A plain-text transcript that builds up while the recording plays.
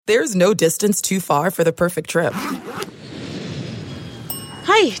There's no distance too far for the perfect trip.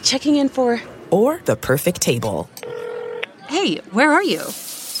 Hi, checking in for... Or the perfect table. Hey, where are you?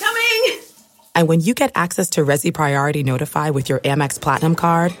 Coming! And when you get access to Resi Priority Notify with your Amex Platinum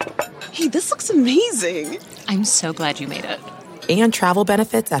card... Hey, this looks amazing. I'm so glad you made it. And travel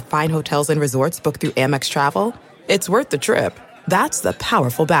benefits at fine hotels and resorts booked through Amex Travel, it's worth the trip. That's the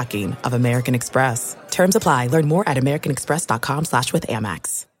powerful backing of American Express. Terms apply. Learn more at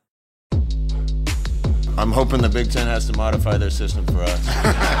americanexpress.com/withAmex. I'm hoping the Big Ten has to modify their system for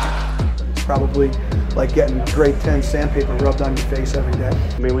us. Probably like getting grade 10 sandpaper rubbed on your face every day.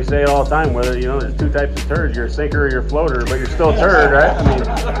 I mean, we say it all the time, whether, there's two types of turds, you're a sinker or you're a floater, but you're still a turd, right?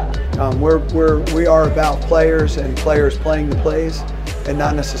 I mean, we are about players and players playing the plays and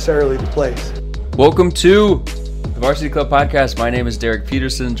not necessarily the plays. Welcome to the Varsity Club Podcast. My name is Derek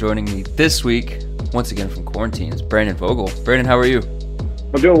Peterson. Joining me this week, once again from quarantine, is Brandon Vogel. Brandon, how are you?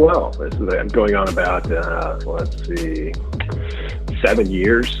 I'm doing well. This is going on about, 7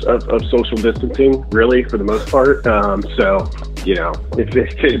 years of social distancing, really, for the most part.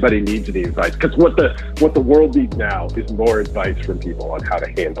 If anybody needs any advice, because what the world needs now is more advice from people on how to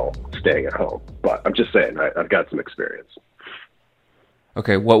handle staying at home. But I'm just saying, I've got some experience.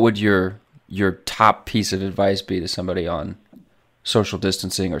 Okay, what would your top piece of advice be to somebody on social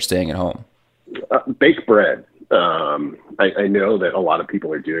distancing or staying at home? Bake bread. I know that a lot of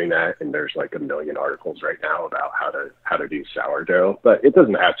people are doing that, and there's like a million articles right now about how to do sourdough, but it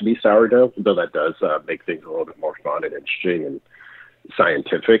doesn't have to be sourdough, though that does make things a little bit more fun and interesting and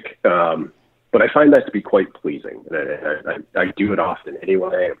scientific. But I find that to be quite pleasing. And I do it often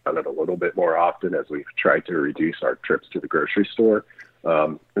anyway. I've done it a little bit more often as we've tried to reduce our trips to the grocery store.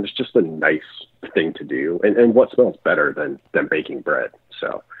 And it's just a nice thing to do. And what smells better than baking bread?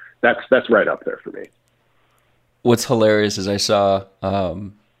 So that's right up there for me. What's hilarious is I saw,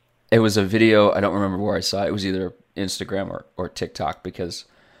 it was a video, I don't remember where I saw it. It was either Instagram or TikTok because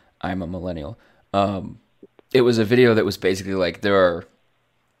I'm a millennial. It was a video that was basically like there are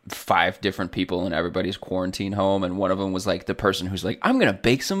 5 different people in everybody's quarantine home, and one of them was like the person who's like, I'm going to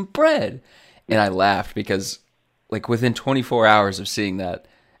bake some bread. And I laughed because like within 24 hours of seeing that,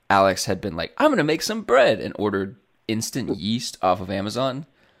 Alex had been like, I'm going to make some bread, and ordered instant yeast off of Amazon,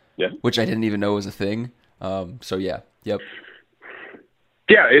 which I didn't even know was a thing. Yep.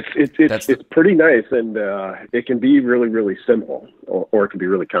 Yeah, it's pretty nice, and it can be really, really simple, or it can be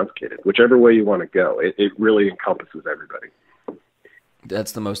really complicated. Whichever way you want to go, it really encompasses everybody.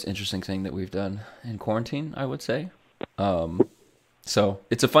 That's the most interesting thing that we've done in quarantine, I would say. So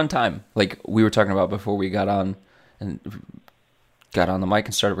it's a fun time. Like we were talking about before we got on the mic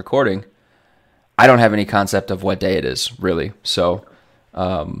and started recording. I don't have any concept of what day it is, really. So,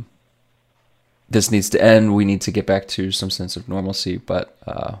 this needs to end. We need to get back to some sense of normalcy, but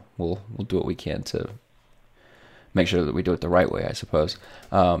we'll do what we can to make sure that we do it the right way, I suppose.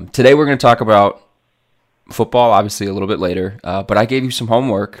 Today we're going to talk about football, obviously a little bit later, but I gave you some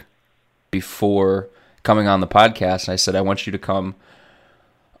homework before coming on the podcast, and I said I want you to come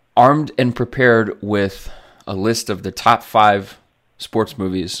armed and prepared with a list of the top 5 sports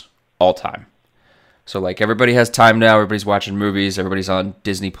movies all time. So like everybody has time now, everybody's watching movies, everybody's on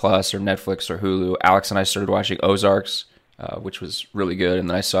Disney Plus or Netflix or Hulu. Alex and I started watching Ozarks, which was really good. And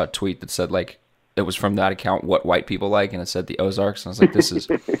then I saw a tweet that said like, it was from that account, What White People Like, and it said the Ozarks. And I was like, this is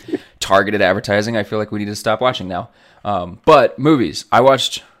targeted advertising. I feel like we need to stop watching now. But movies, I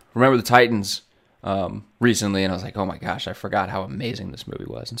watched Remember the Titans recently, and I was like, oh my gosh, I forgot how amazing this movie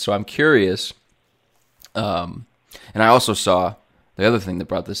was. And so I'm curious. And I also saw, the other thing that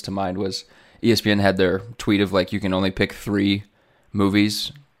brought this to mind was ESPN had their tweet of like, you can only pick 3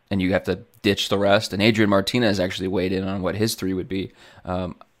 movies and you have to ditch the rest. And Adrian Martinez actually weighed in on what his 3 would be.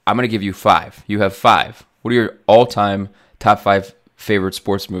 I'm going to give you 5. You have 5. What are your all-time top 5 favorite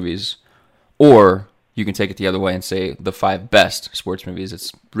sports movies? Or you can take it the other way and say the 5 best sports movies.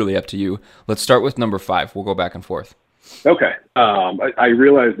 It's really up to you. Let's start with number 5. We'll go back and forth. Okay. I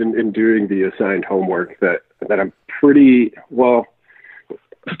realized in doing the assigned homework that I'm pretty well.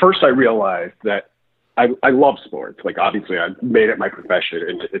 First, I realized that I love sports. Like, obviously, I've made it my profession,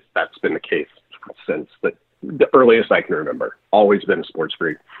 and that's been the case since the earliest I can remember. Always been a sports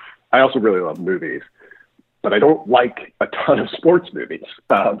freak. I also really love movies, but I don't like a ton of sports movies.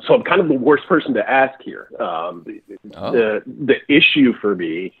 So I'm kind of the worst person to ask here. The issue for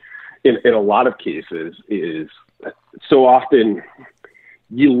me in a lot of cases is so often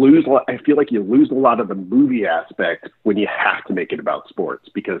I feel like you lose a lot of the movie aspect when you have to make it about sports,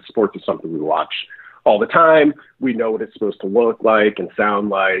 because sports is something we watch all the time. We know what it's supposed to look like and sound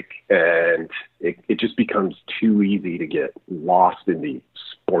like, and it just becomes too easy to get lost in the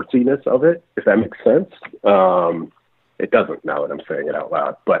sportsiness of it, if that makes sense. It doesn't now that I'm saying it out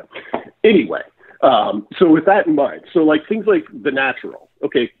loud. But anyway, so with that in mind, so like things like The Natural,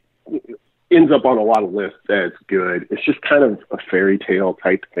 okay, ends up on a lot of lists as good. It's just kind of a fairy tale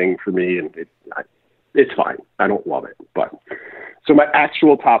type thing for me, and it's fine. I don't love it. But so my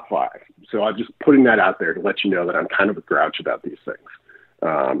actual top 5. So I'm just putting that out there to let you know that I'm kind of a grouch about these things.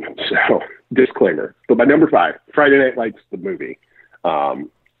 So disclaimer. But my number 5, Friday Night Lights, the movie.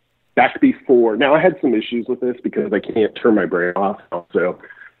 Back before, now I had some issues with this because I can't turn my brain off. So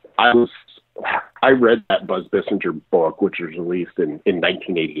I read that Buzz Bissinger book, which was released in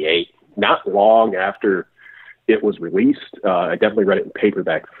 1988, not long after it was released. I definitely read it in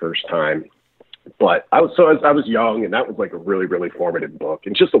paperback the first time. But I was young, and that was like a really, really formative book,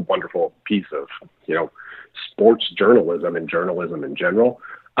 and just a wonderful piece of, sports journalism and journalism in general.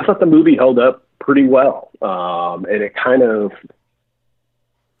 I thought the movie held up pretty well, and it kind of,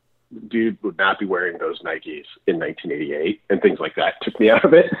 dude would not be wearing those Nikes in 1988, and things like that took me out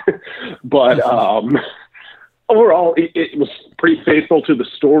of it. But overall, it was pretty faithful to the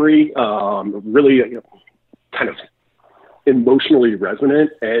story. Really, kind of emotionally resonant,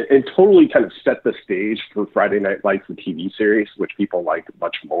 and totally kind of set the stage for Friday Night Lights, the TV series, which people liked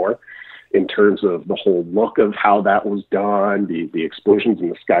much more in terms of the whole look of how that was done, the explosions in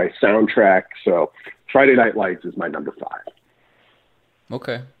the sky soundtrack. So Friday Night Lights is my number 5.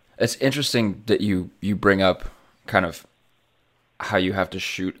 Okay. It's interesting that you bring up kind of how you have to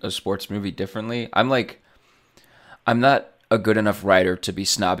shoot a sports movie differently. I'm not a good enough writer to be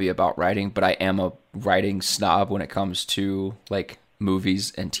snobby about writing, but I am a writing snob when it comes to like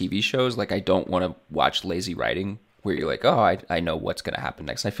movies and TV shows. Like, I don't want to watch lazy writing where you're like, oh, I know what's going to happen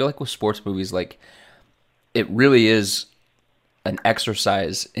next. And I feel like with sports movies, like, it really is an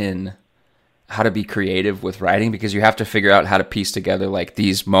exercise in how to be creative with writing, because you have to figure out how to piece together like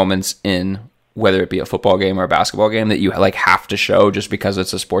these moments in, whether it be a football game or a basketball game, that you like have to show just because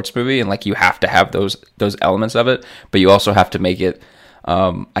it's a sports movie, and like you have to have those elements of it, but you also have to make it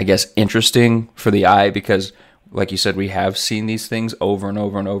I guess interesting for the eye, because like you said, we have seen these things over and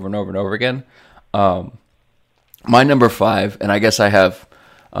over and over and over and over again. My number 5, and I guess I have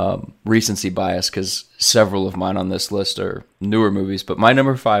recency bias because several of mine on this list are newer movies, but my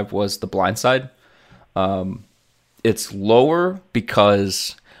number 5 was The Blind Side. It's lower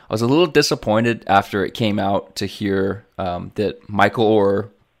because I was a little disappointed after it came out to hear that Michael Oher,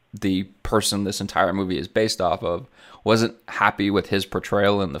 the person this entire movie is based off of, wasn't happy with his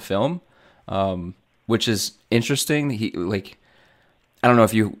portrayal in the film, which is interesting. He I don't know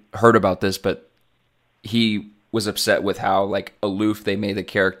if you heard about this, but he was upset with how like aloof they made the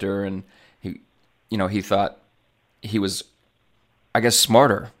character, and he thought he was, I guess,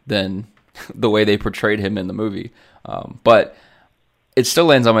 smarter than the way they portrayed him in the movie. But it still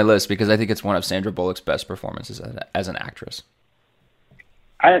lands on my list because I think it's one of Sandra Bullock's best performances as an actress.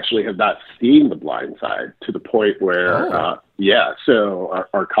 I actually have not seen The Blind Side to the point where, so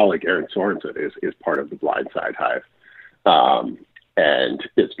our colleague Aaron Sorensen is part of the Blind Side Hive. And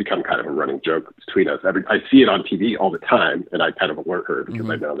it's become kind of a running joke between us. I see it on TV all the time, and I kind of alert her because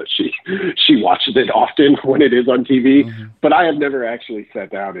I know that she watches it often when it is on TV. Mm-hmm. But I have never actually sat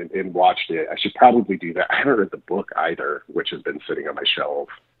down and watched it. I should probably do that. I haven't read the book either, which has been sitting on my shelf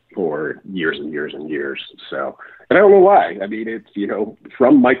for years and years and years. So, and I don't know why. I mean, it's,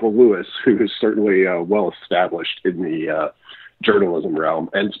 from Michael Lewis, who is certainly well established in the journalism realm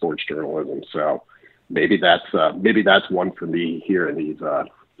and sports journalism. So, maybe that's one for me here in these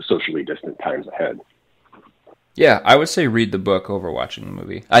socially distant times ahead. Yeah, I would say read the book over watching the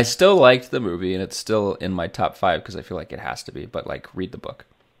movie. I still liked the movie, and it's still in my top 5 because I feel like it has to be. But read the book.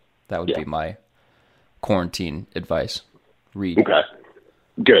 That would be my quarantine advice. Read. Okay,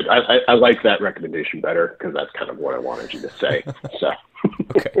 good. I like that recommendation better because that's kind of what I wanted you to say. So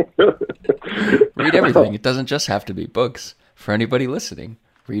okay, read everything. It doesn't just have to be books. For anybody listening,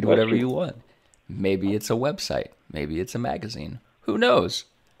 read whatever you want. Maybe it's a website. Maybe it's a magazine. Who knows?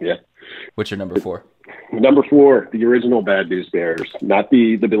 Yeah. What's your number 4? Number 4, the original Bad News Bears, not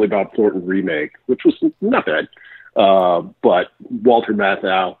the Billy Bob Thornton remake, which was not bad. But Walter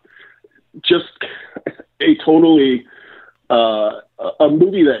Matthau, just a totally a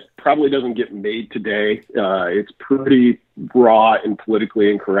movie that probably doesn't get made today. It's pretty raw and politically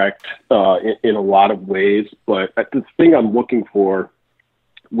incorrect in a lot of ways. But the thing I'm looking for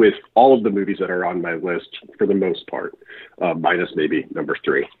with all of the movies that are on my list, for the most part, minus maybe number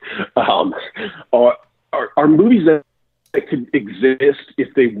 3, are movies that could exist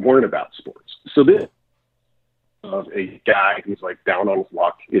if they weren't about sports. So this of a guy who's down on his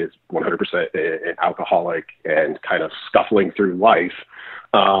luck, is 100% an alcoholic and kind of scuffling through life,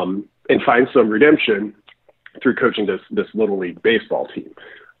 and find some redemption through coaching this Little League baseball team.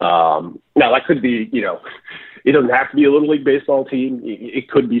 Now that could be, it doesn't have to be a Little League baseball team. It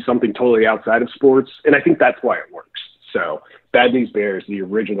could be something totally outside of sports. And I think that's why it works. So Bad News Bears, the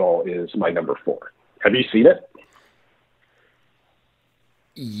original, is my number 4. Have you seen it?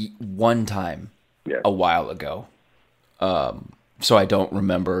 One time, a while ago. So I don't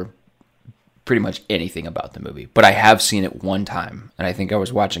remember pretty much anything about the movie, but I have seen it one time, and I think I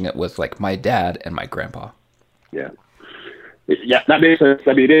was watching it with like my dad and my grandpa. Yeah, that makes sense.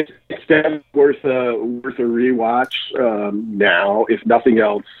 I mean, it's definitely worth a rewatch now, if nothing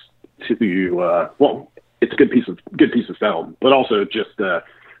else. It's a good piece of film, but also just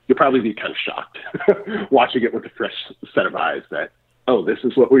you'll probably be kind of shocked watching it with a fresh set of eyes that, oh, this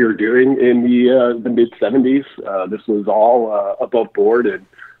is what we were doing in the mid 70s. This was all above board and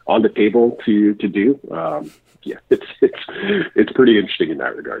on the table to do. It's pretty interesting in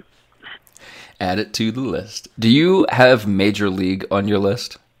that regard. Add it to the list. Do you have Major League on your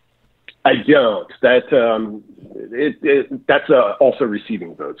list? I don't. That's also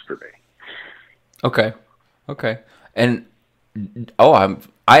receiving votes for me. Okay. And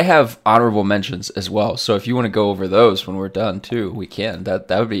I have honorable mentions as well. So if you want to go over those when we're done too, we can. That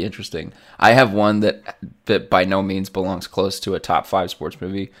would be interesting. I have one that by no means belongs close to a top 5 sports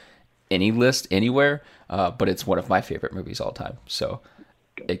movie, any list anywhere. But it's one of my favorite movies all time. So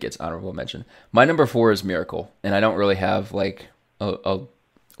it gets honorable mention. My number 4 is Miracle, and I don't really have like a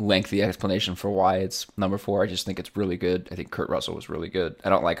lengthy explanation for why it's number 4. I just think it's really good. I think Kurt Russell was really good. I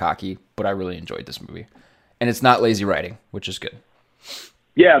don't like hockey, but I really enjoyed this movie. And it's not lazy writing, which is good.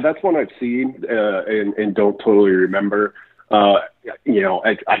 Yeah, that's one I've seen and don't totally remember. I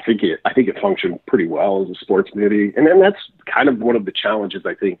think it functioned pretty well as a sports movie, and then that's kind of one of the challenges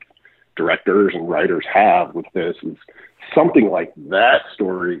I think directors and writers have with this is something like that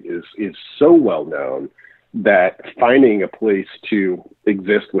story is so well known that finding a place to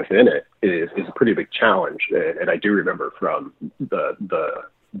exist within it is a pretty big challenge. And I do remember from the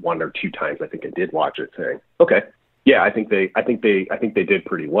 1 or 2 times I think I did watch it saying, okay, yeah, I think they did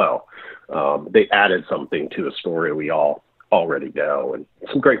pretty well. They added something to the story we all already know, and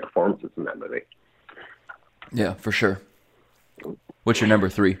some great performances in that movie. Yeah, for sure. What's your number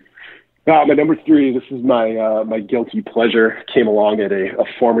 3? My number 3, this is my guilty pleasure. Came along at a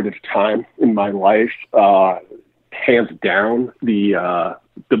formative time in my life. Hands down, the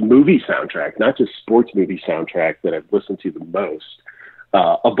movie soundtrack, not just sports movie soundtrack that I've listened to the most,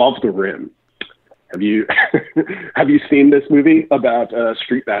 Above the Rim. Have you seen this movie about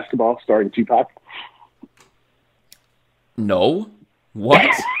street basketball starring Tupac? No. What?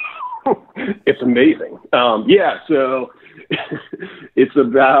 It's amazing. So it's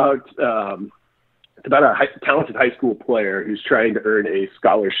about a talented high school player who's trying to earn a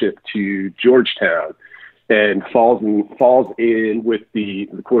scholarship to Georgetown and falls in with the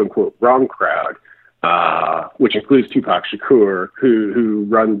quote unquote wrong crowd, which includes Tupac Shakur, who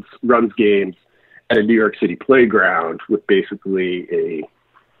runs games at a New York City playground with basically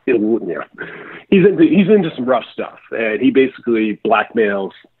he's into some rough stuff, and he basically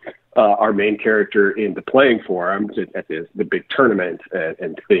blackmails our main character into playing for him at the big tournament,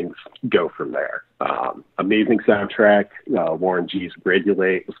 and things go from there. Amazing soundtrack. Warren G's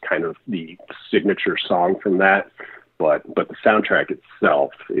 "Regulate" was kind of the signature song from that, but the soundtrack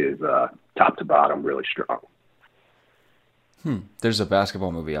itself is top to bottom really strong. There's a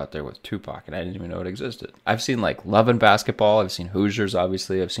basketball movie out there with Tupac, and I didn't even know it existed. I've seen like Love and Basketball. I've seen Hoosiers,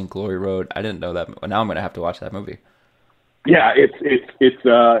 obviously. I've seen Glory Road. I didn't know that. Now I'm going to have to watch that movie. Yeah,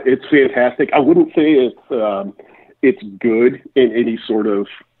 it's fantastic. I wouldn't say it's good in any sort of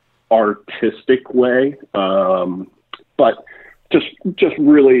artistic way, but just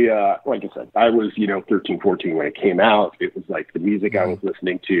really, like I said, I was 13, 14 when it came out. It was like the music I was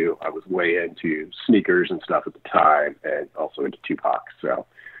listening to. I was way into sneakers and stuff at the time, and also into Tupac. So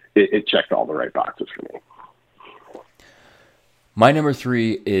it checked all the right boxes for me. My number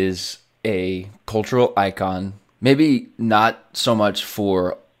 3 is a cultural icon. Maybe not so much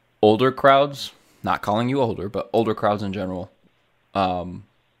for older crowds, not calling you older, but older crowds in general.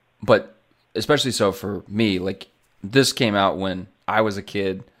 But especially so for me, like this came out when I was a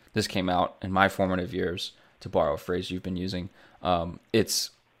kid. This came out in my formative years, to borrow a phrase you've been using.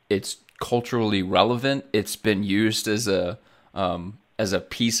 It's culturally relevant. It's been used as a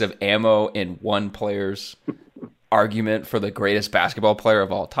piece of ammo in one player's argument for the greatest basketball player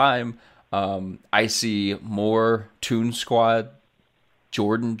of all time. I see more Toon Squad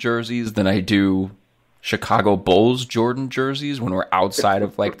Jordan jerseys than I do Chicago Bulls Jordan jerseys when we're outside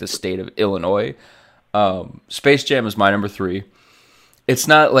of like the state of Illinois. Space Jam is my number 3. it's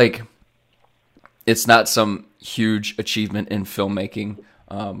not like it's not some huge achievement in filmmaking.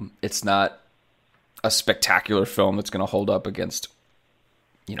 It's not a spectacular film that's going to hold up against,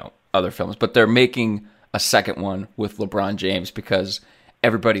 other films. But they're making a second one with LeBron James because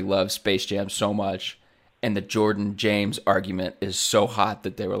everybody loves Space Jam so much. And the Jordan James argument is so hot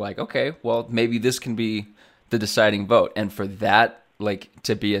that they were like, okay, well, maybe this can be the deciding vote. And for that,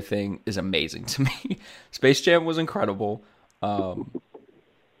 to be a thing is amazing to me. Space Jam was incredible.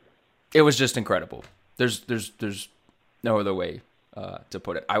 It was just incredible. There's no other way to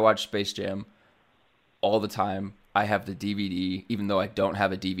put it. I watch Space Jam all the time. I have the DVD, even though I don't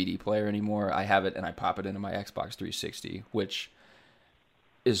have a DVD player anymore. I have it and I pop it into my Xbox 360, which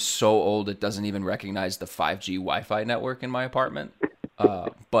is so old it doesn't even recognize the 5G Wi-Fi network in my apartment.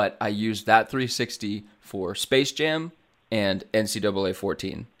 But I use that 360 for Space Jam and NCAA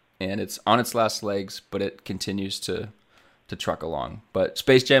 14, and it's on its last legs, but it continues to truck along. But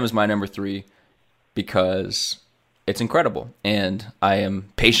Space Jam is my number 3 because it's incredible, and I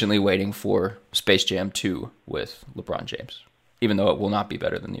am patiently waiting for Space Jam 2 with LeBron James, even though it will not be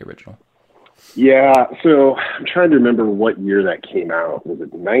better than the original. Yeah, so I'm trying to remember what year that came out. Was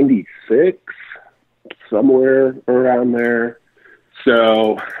it 96? Somewhere around there.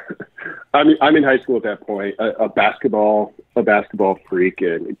 So I'm in high school at that point, a basketball freak,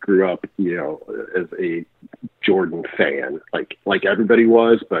 and grew up, as a Jordan fan, like everybody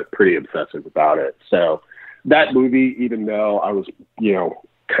was, but pretty obsessive about it. So that movie, even though I was,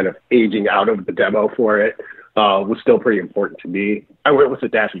 kind of aging out of the demo for it, was still pretty important to me. I went with the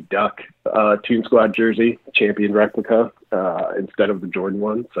Daffy Duck Toon Squad jersey, champion replica, instead of the Jordan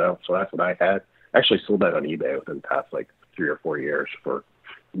one. So that's what I had. I actually sold that on eBay within the past 3 or 4 years for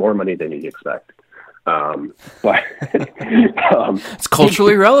more money than you'd expect. But it's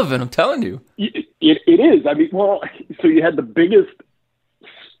culturally relevant, I'm telling you. It is. I mean, so you had the biggest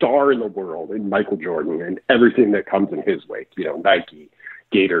star in the world in Michael Jordan and everything that comes in his wake, Nike,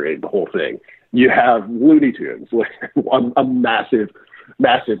 Gatorade, the whole thing. You have Looney Tunes, a massive,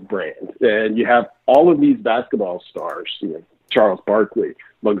 massive brand. And you have all of these basketball stars, Charles Barkley,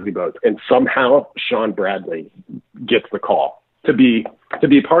 Muggsy Bogues, and somehow Sean Bradley gets the call to be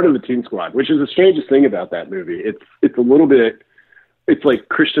part of the Toon Squad, which is the strangest thing about that movie. It's a little bit, it's like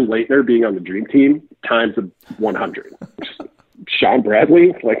Christian Laettner being on the Dream Team times 100. Sean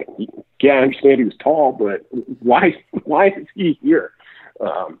Bradley, I understand he was tall, but why is he here?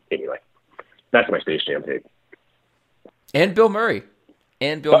 Anyway, that's my Space Jam take. And Bill Murray.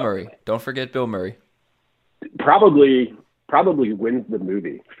 Murray. Don't forget Bill Murray. Probably wins the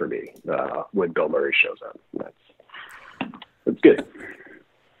movie for me when Bill Murray shows up. That's good.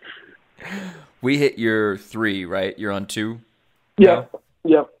 We hit your 3, right? You're on 2? Yep.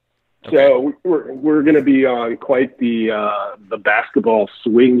 Okay. So we're going to be on quite the basketball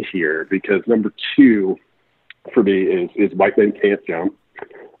swing here, because number 2 for me is White Men Can't Jump.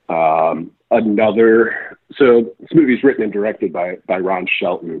 So this movie is written and directed by Ron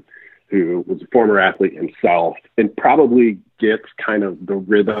Shelton, who was a former athlete himself and probably gets kind of the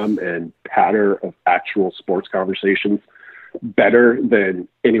rhythm and pattern of actual sports conversations better than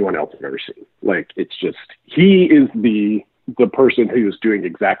anyone else I've ever seen. It's just, he is the person who is doing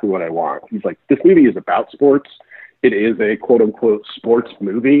exactly what I want. He's like, this movie is about sports. It is a quote unquote sports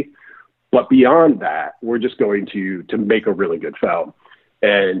movie, but beyond that, we're just going to make a really good film.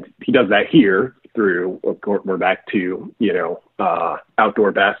 And he does that here through, of course, we're back to,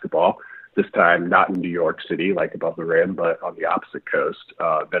 outdoor basketball, this time not in New York City, above the rim, but on the opposite coast,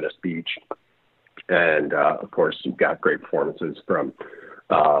 Venice Beach. And, of course, you've got great performances from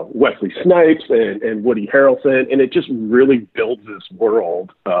Wesley Snipes and Woody Harrelson. And it just really builds this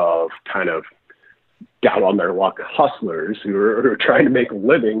world of kind of down on their luck hustlers who are trying to make a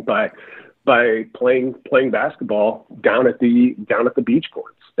living by playing basketball down at the beach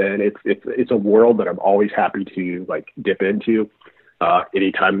courts. And it's a world that I'm always happy to dip into.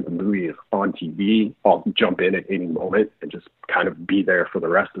 Anytime the movie is on TV, I'll jump in at any moment and just kind of be there for the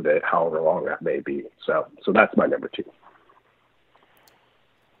rest of it, however long that may be. So that's my number 2.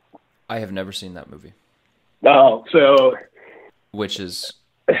 I have never seen that movie. Oh, so which is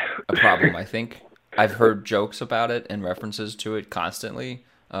a problem, I think. I've heard jokes about it and references to it constantly.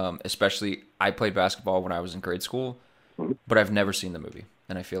 Especially, I played basketball when I was in grade school, but I've never seen the movie,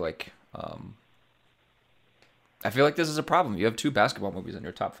 and I feel like this is a problem. You have 2 basketball movies in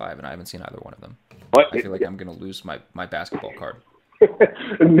your top 5, and I haven't seen either one of them. I feel like I'm going to lose my basketball card.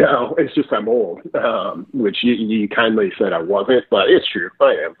 No, it's just I'm old, which you kindly said I wasn't, but it's true,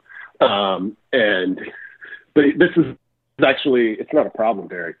 I am. But this is actually, it's not a problem,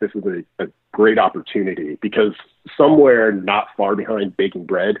 Derek. This is a great opportunity, because somewhere not far behind baking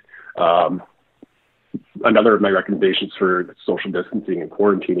bread. Another of my recommendations for social distancing and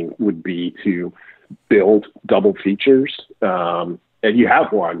quarantining would be to build double features. And you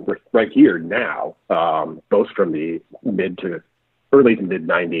have one right here now, both from the early to mid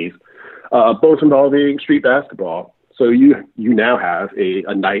 90s, both involving street basketball. So you now have a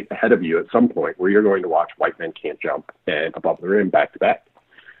night ahead of you at some point where you're going to watch White Men Can't Jump and Above the Rim back to back.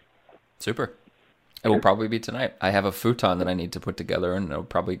 Super. It will probably be tonight. I have a futon that I need to put together, and it'll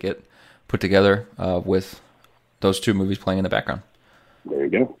probably get put together with those two movies playing in the background. There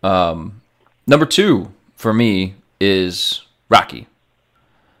you go. Number 2 for me is Rocky.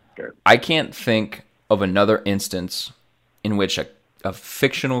 Sure. I can't think of another instance in which a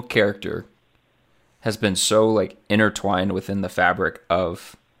fictional character has been so like intertwined within the fabric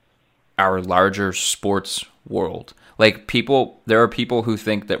of our larger sports world. Like there are people who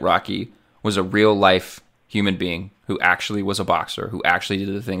think that Rocky was a real life human being who actually was a boxer, who actually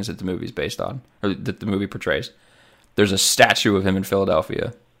did the things that the movie's based on, or that the movie portrays. There's a statue of him in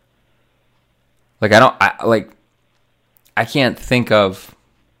Philadelphia. Like I can't think of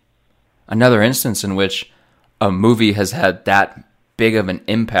another instance in which a movie has had that big of an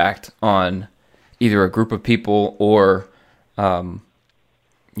impact on either a group of people or, I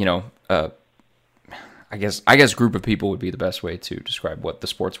guess group of people would be the best way to describe what the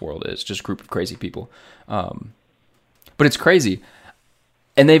sports world is. Just a group of crazy people. But it's crazy.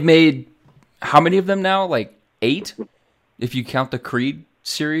 And they've made how many of them now? Like 8, if you count the Creed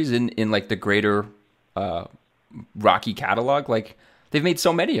series in like the greater Rocky catalog. Like they've made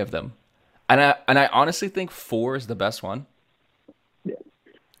so many of them. And I honestly think 4 is the best one. Yeah.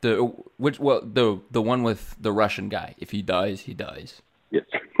 The one with the Russian guy. If he dies, he dies. Yes.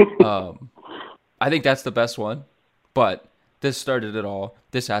 I think that's the best one. But this started it all.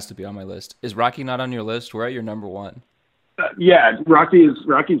 This has to be on my list. Is Rocky not on your list? We're at your number 1. Yeah, Rocky's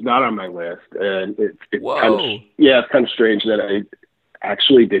not on my list, and it's kind of strange that I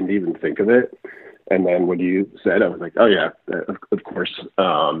actually didn't even think of it. And then when you said, I was like, oh yeah, of course.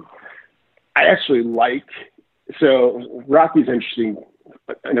 I actually so Rocky's interesting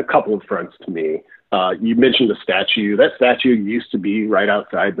in a couple of fronts to me. You mentioned the statue. That statue used to be right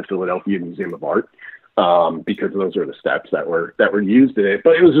outside the Philadelphia Museum of Art, because those are the steps that were used in it.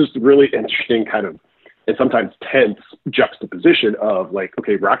 But it was just really interesting kind of, and sometimes tense juxtaposition of like,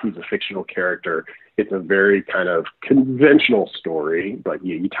 okay, Rocky's a fictional character. It's a very kind of conventional story, but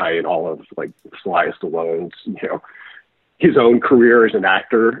you tie in all of like Sly Stallone's, his own career as an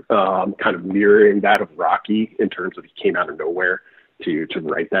actor, kind of mirroring that of Rocky in terms of he came out of nowhere to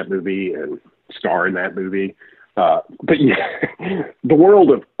write that movie and star in that movie. But yeah, the world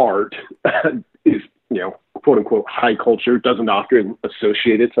of art is, quote unquote, high culture, doesn't often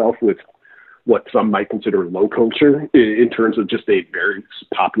associate itself with what some might consider low culture in terms of just a very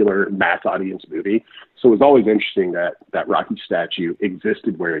popular mass audience movie. So it was always interesting that Rocky statue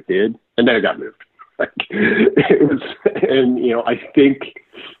existed where it did, and then it got moved. It was, and I think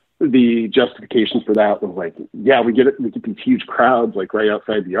the justification for that was like, yeah, we get these huge crowds like right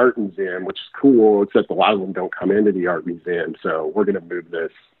outside the art museum, which is cool, except a lot of them don't come into the art museum, so we're going to move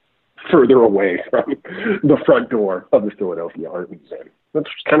this further away from the front door of the Philadelphia Art Museum. That's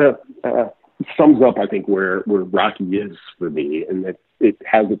kind of sums up, I think, where Rocky is for me, and it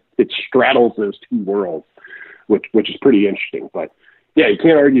straddles those two worlds, which is pretty interesting. But yeah, you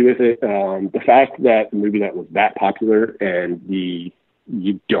can't argue with it. The fact that the movie that was that popular and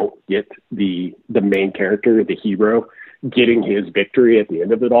you don't get the main character, the hero, getting his victory at the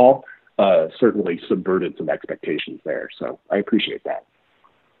end of it all, certainly subverted some expectations there. So I appreciate that.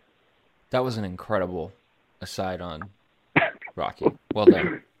 That was an incredible aside on Rocky. Well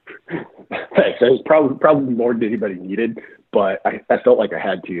done. Thanks. It was probably more than anybody needed, but I felt like I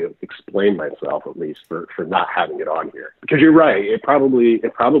had to explain myself at least for not having it on here. Because you're right, it probably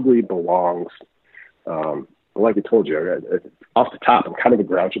belongs. Like I told you, off the top, I'm kind of a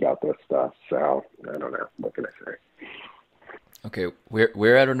grouch about this stuff, so I don't know. What can I say? Okay,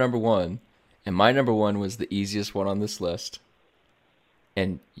 we're at our number 1, and my number 1 was the easiest one on this list.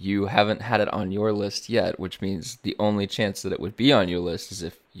 And you haven't had it on your list yet, which means the only chance that it would be on your list is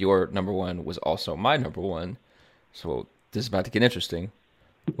if your number 1 was also my number 1. So this is about to get interesting.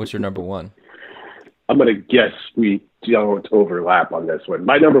 What's your number 1? I'm going to guess we don't overlap on this one.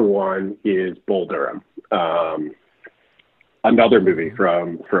 My number 1 is Bull Durham, another movie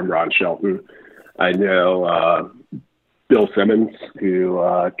from Ron Shelton. I know Bill Simmons, who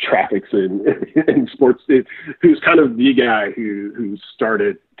traffics in sports, who's kind of the guy who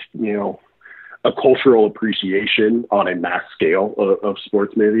started, a cultural appreciation on a mass scale of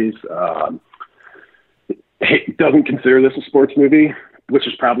sports movies. doesn't consider this a sports movie, which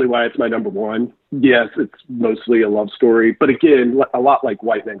is probably why it's my number one. Yes, it's mostly a love story, but again, a lot like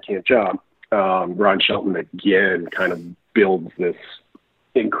White Men Can't Jump, Ron Shelton again kind of builds this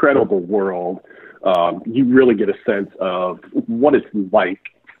incredible world. You really get a sense of what it's like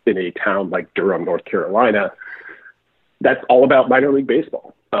in a town like Durham, North Carolina. That's all about minor league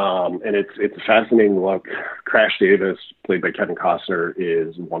baseball. And it's a fascinating look. Crash Davis, played by Kevin Costner,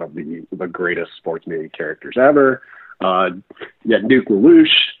 is one of the greatest sports movie characters ever. Nuke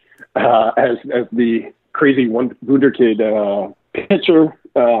LaLoosh as the crazy wunderkid pitcher.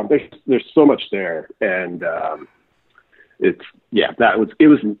 There's so much there, and it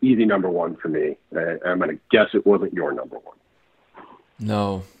was an easy number one for me. I'm gonna guess it wasn't your number one.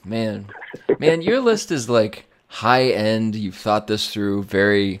 No, man, your list is like high end. You've thought this through,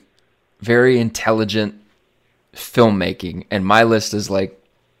 very, very intelligent filmmaking, and my list is like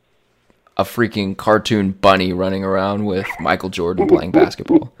a freaking cartoon bunny running around with Michael Jordan playing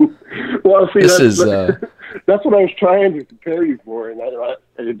basketball. Well, see, that's what I was trying to prepare you for, and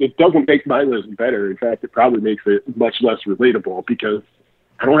it doesn't make my list better. In fact, it probably makes it much less relatable because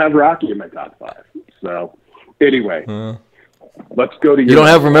I don't have Rocky in my top five. So, anyway, let's go to your... You don't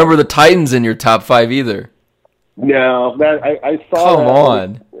have Remember the Titans in your top five either. No, that I saw. Come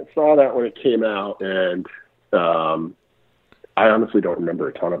on. I saw that when it came out, and I honestly don't remember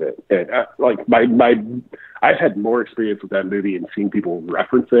a ton of it. And I've had more experience with that movie and seen people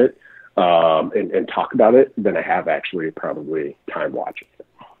reference it and talk about it than I have actually probably time watching it.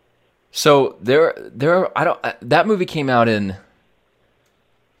 So that movie came out in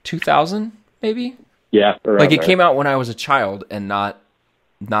 2000, maybe? Yeah. Like it came out when I was a child and not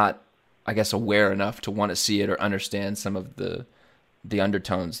I guess aware enough to want to see it or understand some of the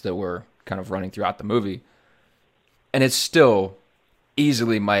undertones that were kind of running throughout the movie. And it's still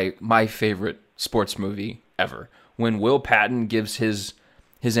easily my favorite sports movie ever. When Will Patton gives his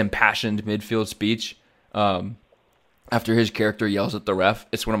impassioned midfield speech after his character yells at the ref,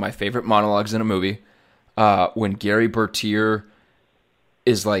 it's one of my favorite monologues in a movie. When Gary Bertier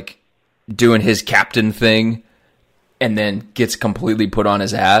is like doing his captain thing and then gets completely put on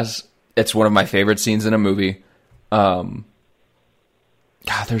his ass, it's one of my favorite scenes in a movie.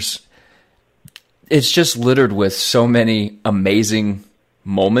 It's just littered with so many amazing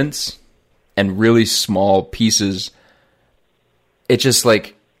moments and really small pieces. It's just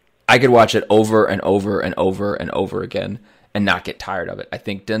like I could watch it over and over and over and over again and not get tired of it. I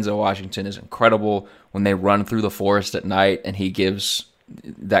think Denzel Washington is incredible when they run through the forest at night and he gives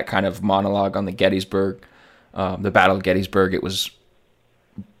that kind of monologue on the Gettysburg, the Battle of Gettysburg.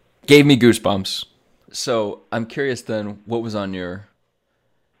 Gave me goosebumps. So I'm curious then, what was on your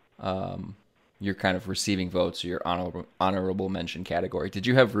kind of receiving votes or your honorable mention category? Did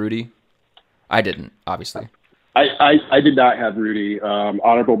you have Rudy? I didn't, obviously. I did not have Rudy.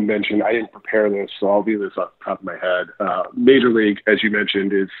 Honorable mention, I didn't prepare this, so I'll do this off the top of my head. Major League, as you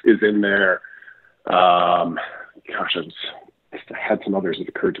mentioned, is in there. I had some others that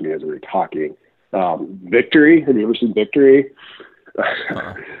occurred to me as we were talking. Victory, have you ever seen Victory?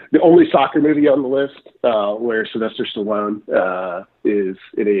 The only soccer movie on the list where Sylvester Stallone is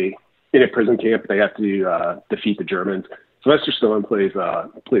in a prison camp. They have to defeat the Germans. Sylvester Stallone plays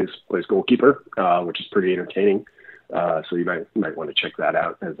goalkeeper, which is pretty entertaining. So you might want to check that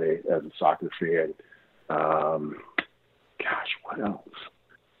out as a soccer fan. What else?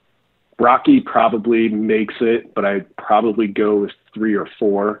 Rocky probably makes it, but I'd probably go with 3 or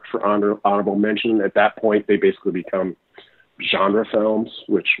 4 for honorable mention. At that point, they basically become genre films,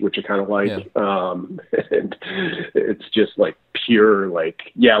 which I kind of like. Yeah. And it's just like pure,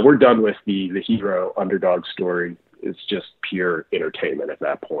 we're done with the hero underdog story. It's just pure entertainment at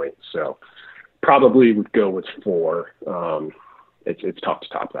that point. So probably would go with 4. It's tough to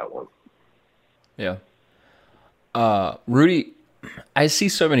top that one. Yeah. Rudy, I see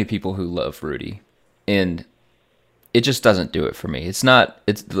so many people who love Rudy, and it just doesn't do it for me. It's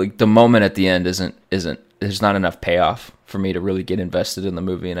like the moment at the end isn't there's not enough payoff for me to really get invested in the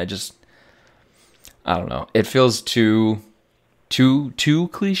movie, and I don't know. It feels too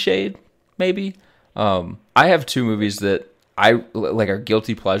cliched, maybe. I have 2 movies that I like are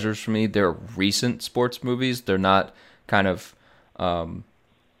guilty pleasures for me. They're recent sports movies. They're not kind of, they're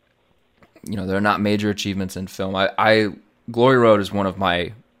not major achievements in film. Glory Road is one of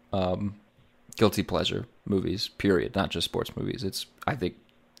my guilty pleasure movies, period, not just sports movies. I think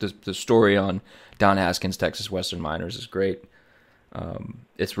the story on Don Haskins' Texas Western Miners is great.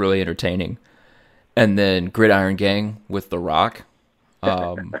 It's really entertaining. And then Gridiron Gang with The Rock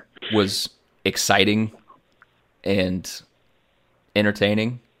was exciting and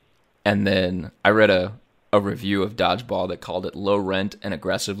entertaining. And then I read a a review of Dodgeball that called it low rent and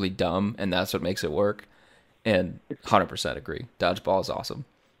aggressively dumb, and that's what makes it work. And 100% agree. Dodgeball is awesome.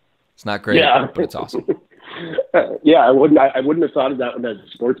 It's not great, but it's awesome. Yeah, I wouldn't have thought of that one as a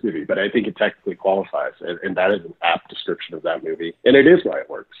sports movie, but I think it technically qualifies, and that is an apt description of that movie, and it is why it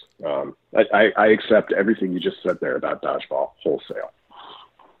works. I accept everything you just said there about Dodgeball wholesale.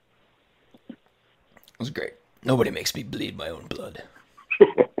 It was great. Nobody makes me bleed my own blood.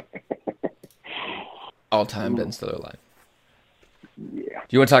 All-time Ben Stiller line. Yeah. Do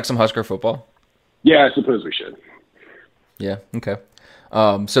you want to talk some Husker football? Yeah, I suppose we should. Yeah, okay.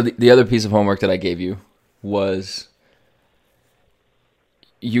 So the other piece of homework that I gave you was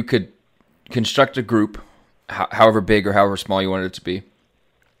you could construct a group, however big or however small you wanted it to be,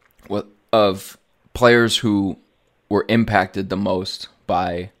 of players who were impacted the most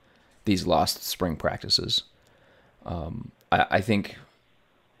by these lost spring practices. I think,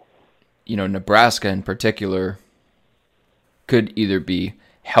 Nebraska in particular could either be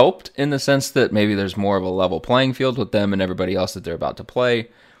helped in the sense that maybe there's more of a level playing field with them and everybody else that they're about to play.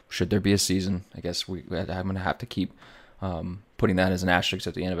 Should there be a season? I guess I'm going to have to keep putting that as an asterisk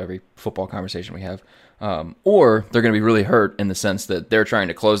at the end of every football conversation we have. Or they're going to be really hurt in the sense that they're trying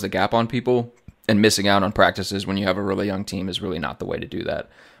to close the gap on people, and missing out on practices when you have a really young team is really not the way to do that.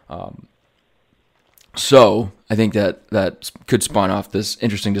 So I think that could spawn off this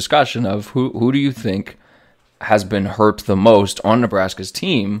interesting discussion of who do you think has been hurt the most on Nebraska's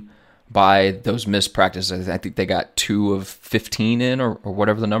team by those missed practices. I think they got 2 of 15 in or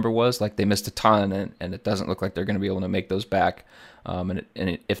whatever the number was. Like, they missed a ton, and it doesn't look like they're going to be able to make those back.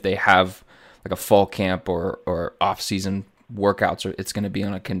 If they have like a fall camp or off-season workouts, it's going to be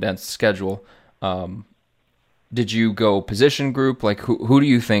on a condensed schedule. Did you go position group? Like, who do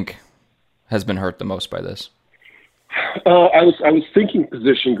you think has been hurt the most by this? I was thinking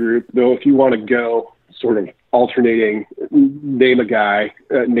position group, though. If you want to go sort of alternating, name a guy,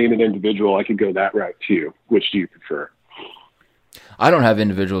 name an individual, I could go that route too. Which do you prefer? I don't have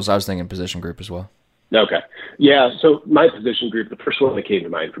individuals. I was thinking position group as well. Okay. Yeah. So my position group, the first one that came to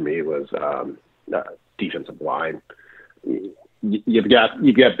mind for me was defensive line. You've got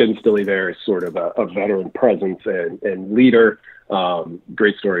Ben Stille there as sort of a veteran presence and leader.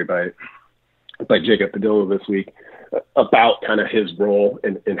 Great story by Jacob Padilla this week about kind of his role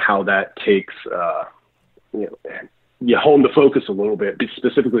and how that takes, you hone the focus a little bit,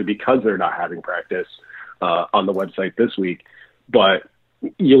 specifically because they're not having practice on the website this week. But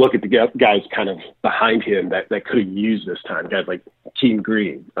you look at the guys kind of behind him that could have used this time, guys like Keem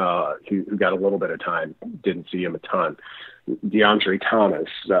Green, who got a little bit of time, didn't see him a ton. DeAndre Thomas,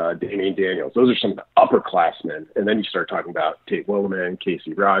 Damian Daniels, those are some upperclassmen. And then you start talking about Tate Williman,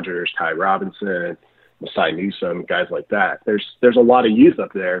 Casey Rogers, Ty Robinson, Masai Newsome, guys like that. There's a lot of youth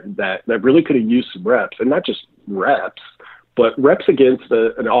up there that really could have used some reps, and not just reps, but reps against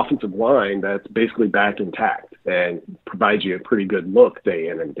an offensive line that's basically back intact and provides you a pretty good look day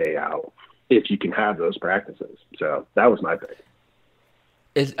in and day out if you can have those practices. So that was my pick.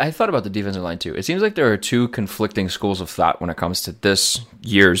 I thought about the defensive line too. It seems like there are 2 conflicting schools of thought when it comes to this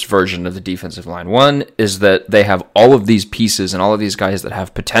year's version of the defensive line. One is that they have all of these pieces and all of these guys that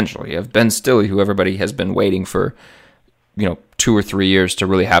have potential. You have Ben Stille, who everybody has been waiting for, 2 or 3 years to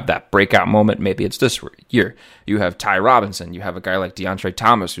really have that breakout moment. Maybe it's this year. You have Ty Robinson. You have a guy like DeAndre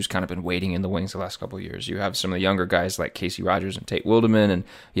Thomas, who's kind of been waiting in the wings the last couple of years. You have some of the younger guys like Casey Rogers and Tate Williman, and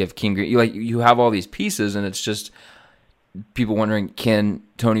you have Keem Green. You have all these pieces, and it's just people wondering, can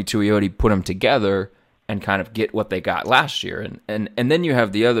Tony Tuioti put them together and kind of get what they got last year? And then you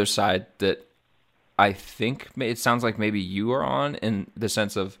have the other side that I think it sounds like maybe you are on, in the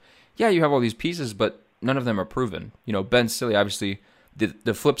sense of, yeah, you have all these pieces, but none of them are proven. Ben Stille, obviously,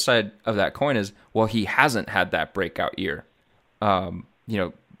 the flip side of that coin is, well, he hasn't had that breakout year.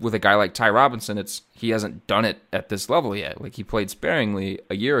 With a guy like Ty Robinson, he hasn't done it at this level yet. Like, he played sparingly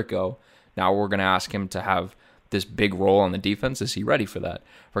a year ago. Now we're going to ask him to have this big role on the defense. Is he ready for that?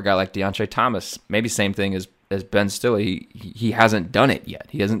 For a guy like DeAndre Thomas, maybe same thing as Ben Stille. He hasn't done it yet.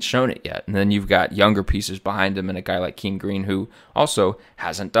 He hasn't shown it yet. And then you've got younger pieces behind him and a guy like Keem Green, who also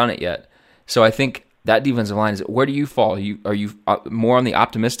hasn't done it yet. So I think that defensive line is, where do you fall? Are you more on the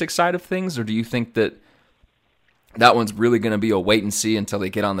optimistic side of things, or do you think that one's really going to be a wait and see until they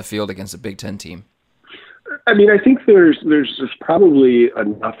get on the field against a Big Ten team? I mean, I think there's probably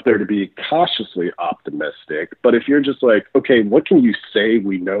enough there to be cautiously optimistic. But if you're just like, okay, what can you say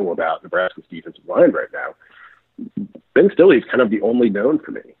we know about Nebraska's defensive line right now? Ben Stille is kind of the only known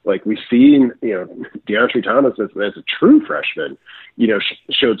for me. Like, we've seen, DeAndre Thomas as a true freshman,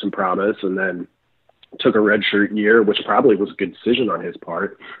 showed some promise and then took a redshirt year, which probably was a good decision on his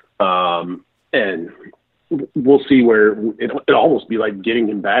part. And we'll see where it'll almost be like getting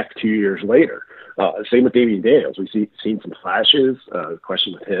him back 2 years later. Same with Davian Daniels. We've seen some flashes. The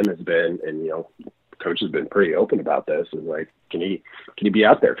question with him has been, and coach has been pretty open about this, is like, can he be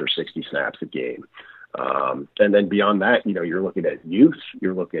out there for 60 snaps a game? And then beyond that, you're looking at youth,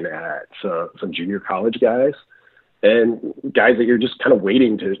 you're looking at some junior college guys, and guys that you're just kind of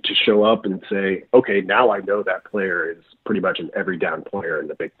waiting to show up and say, okay, now I know that player is pretty much an every down player in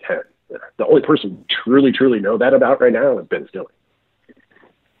the Big Ten. The only person we truly know that about right now is Ben Stille.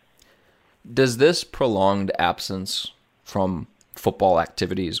 Does this prolonged absence from football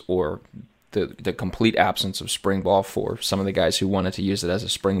activities, or the complete absence of spring ball for some of the guys who wanted to use it as a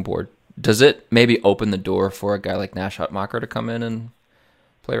springboard, does it maybe open the door for a guy like Nash Hutmacher to come in and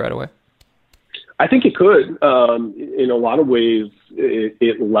play right away? I think it could. In a lot of ways,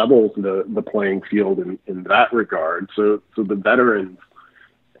 it levels the playing field in that regard. So the veterans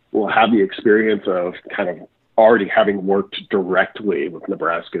will have the experience of kind of already having worked directly with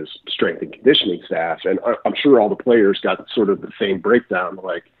Nebraska's strength and conditioning staff. And I'm sure all the players got sort of the same breakdown,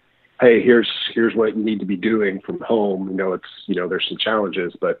 like, hey, here's what you need to be doing from home. There's some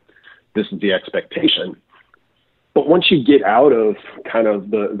challenges, but this is the expectation. But once you get out of kind of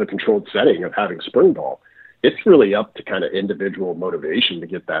the controlled setting of having spring ball, it's really up to kind of individual motivation to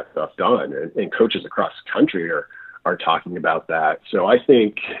get that stuff done. And coaches across the country are talking about that. So I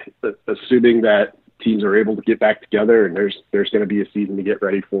think assuming that teams are able to get back together and there's going to be a season to get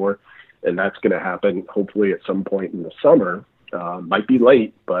ready for, and that's going to happen hopefully at some point in the summer, might be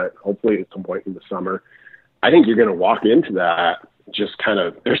late, but hopefully at some point in the summer, I think you're going to walk into that just kind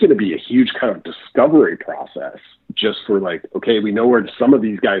of, there's going to be a huge kind of discovery process just for like, okay, we know where some of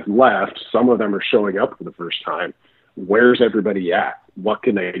these guys left. Some of them are showing up for the first time. Where's everybody at? What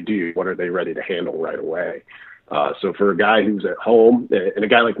can they do? What are they ready to handle right away? So for a guy who's at home and a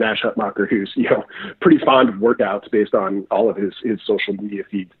guy like Nash Hutmacher, who's, pretty fond of workouts based on all of his social media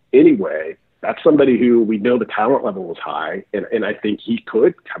feeds anyway, that's somebody who we know the talent level was high. And I think he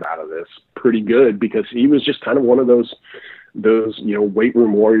could come out of this pretty good because he was just kind of one of those weight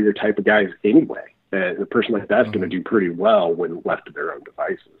room warrior type of guys anyway. And a person like that's going to do pretty well when left to their own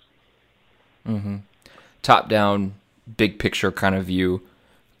devices. Mm-hmm. Top down, big picture kind of view.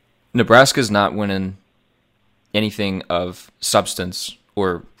 Nebraska's not winning anything of substance,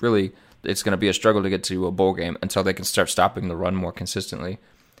 or really it's going to be a struggle to get to a bowl game until they can start stopping the run more consistently.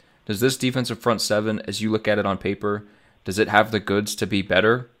 Does this defensive front seven, as you look at it on paper, does it have the goods to be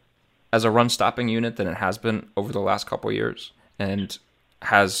better as a run-stopping unit than it has been over the last couple of years? And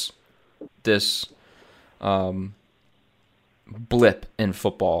has this blip in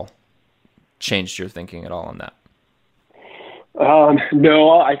football changed your thinking at all on that?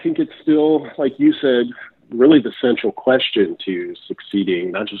 No, I think it's still, like you said, really the central question to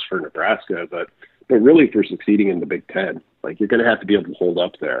succeeding, not just for Nebraska, but really for succeeding in the Big Ten. Like, you're going to have to be able to hold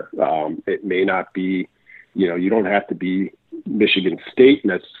up there. It may not be, you don't have to be Michigan State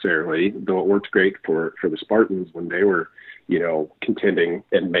necessarily, though it worked great for the Spartans when they were, contending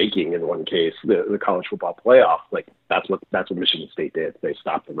and making, in one case, the college football playoff. Like, that's what Michigan State did. They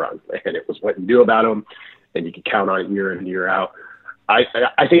stopped the run, and it was what you knew about them, and you could count on it year in and year out. I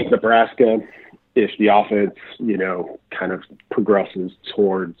think Nebraska, if the offense, kind of progresses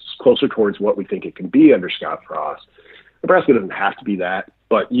closer towards what we think it can be under Scott Frost, Nebraska doesn't have to be that,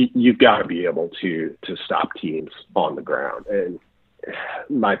 but you've got to be able to stop teams on the ground. And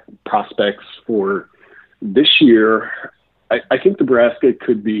my prospects for this year, I think Nebraska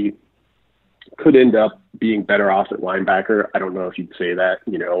could end up being better off at linebacker. I don't know if you'd say that,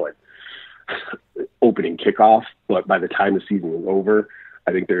 at opening kickoff, but by the time the season is over,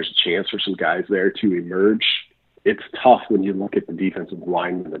 I think there's a chance for some guys there to emerge. It's tough when you look at the defensive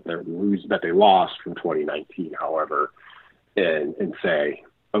linemen that they lost from 2019, however, and say,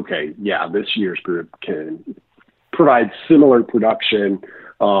 okay, yeah, this year's group can provide similar production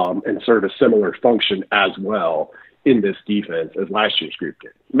and serve a similar function as well in this defense as last year's group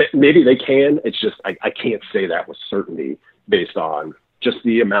did. Maybe they can. It's just I can't say that with certainty based on just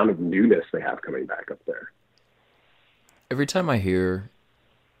the amount of newness they have coming back up there. Every time I hear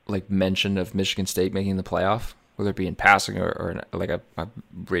mention of Michigan State making the playoff, whether it be in passing or I'm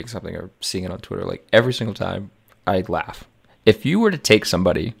reading something or seeing it on Twitter, every single time I laugh. If you were to take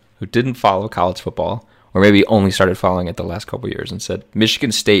somebody who didn't follow college football, or maybe only started following it the last couple of years, and said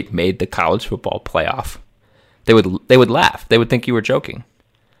Michigan State made the college football playoff, they would laugh. They would think you were joking.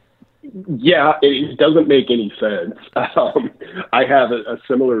 Yeah, it doesn't make any sense. I have a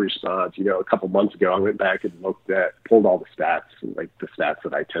similar response. A couple months ago, I went back and pulled all the stats, the stats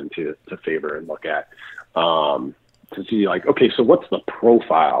that I tend to favor and look at. to see like, okay, so what's the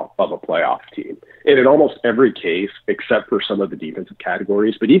profile of a playoff team? And in almost every case, except for some of the defensive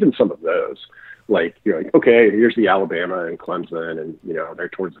categories, but even some of those, like, you're like, okay, here's the Alabama and Clemson, and, you know, they're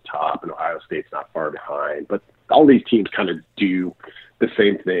towards the top, and Ohio State's not far behind. But all these teams kind of do the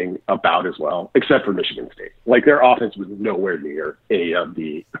same thing about as well, except for Michigan State. Like, their offense was nowhere near any of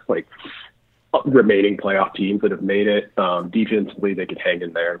the, like, remaining playoff teams that have made it. Defensively, they could hang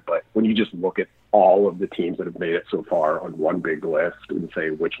in there. But when you just look at all of the teams that have made it so far on one big list and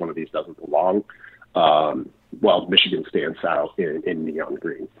say which one of these doesn't belong, well, Michigan stands out in neon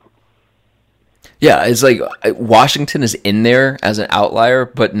green. Yeah, it's like Washington is in there as an outlier,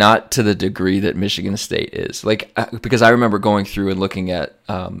 but not to the degree that Michigan State is. Like, because I remember going through and looking at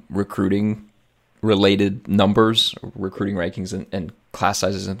recruiting related numbers, recruiting rankings, and class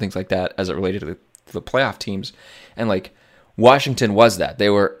sizes and things like that as it related to the playoff teams. And like Washington was that. They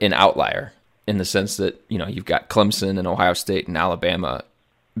were an outlier in the sense that, you know, you've got Clemson and Ohio State and Alabama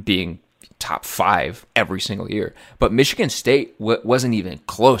being top 5 every single year. But Michigan State wasn't even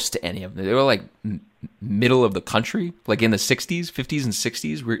close to any of them. They were like middle of the country, like in the 60s, 50s and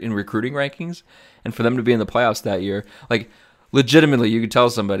 60s in recruiting rankings. And for them to be in the playoffs that year, like legitimately you could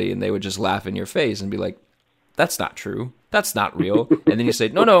tell somebody and they would just laugh in your face and be like, that's not true. That's not real. And then you say,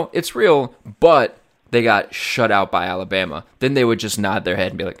 no, it's real, but they got shut out by Alabama. Then they would just nod their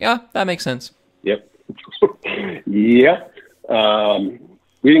head and be like, yeah, that makes sense. Yep. Yeah.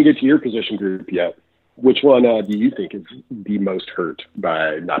 We didn't get to your position group yet. Which one do you think is the most hurt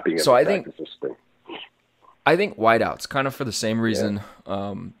by not being able to practice this spring? I think wideouts, kind of for the same reason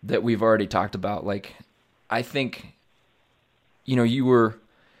that we've already talked about. Like, I think, you know, you were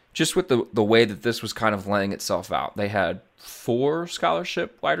just with the way that this was kind of laying itself out. They had 4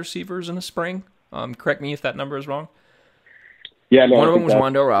 scholarship wide receivers in the spring. Correct me if that number is wrong. Yeah, no, one of them was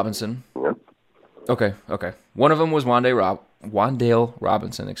Wan'Dale Robinson. Yeah. Okay. One of them was Wan'Dale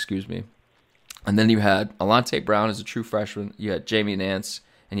Robinson, excuse me. And then you had Alante Brown as a true freshman. You had Jamie Nance,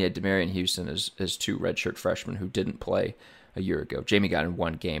 and you had Demarion Houston as 2 redshirt freshmen who didn't play a year ago. Jamie got in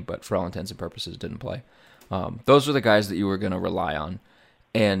 1 game, but for all intents and purposes didn't play. Those are the guys that you were going to rely on.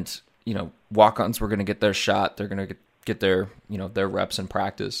 And, you know, walk-ons were going to get their shot. They're going to get their, you know, their reps in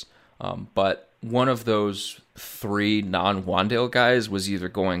practice. But one of those 3 non-Wan'Dale guys was either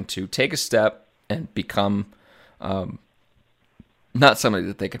going to take a step and become not somebody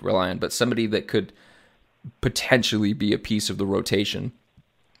that they could rely on, but somebody that could potentially be a piece of the rotation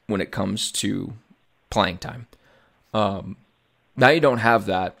when it comes to playing time. Now you don't have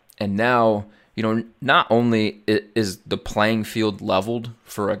that, and now, you know, not only is the playing field leveled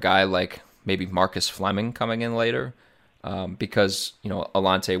for a guy like maybe Marcus Fleming coming in later, because, you know,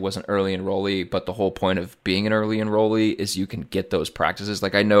 Alante was an early enrollee, but the whole point of being an early enrollee is you can get those practices.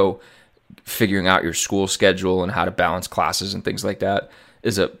 Like, I know figuring out your school schedule and how to balance classes and things like that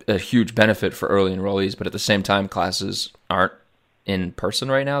is a huge benefit for early enrollees, but at the same time, classes aren't in person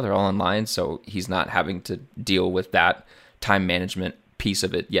right now. They're all online, so he's not having to deal with that time management piece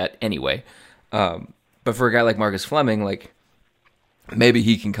of it yet anyway. But for a guy like Marcus Fleming, like, maybe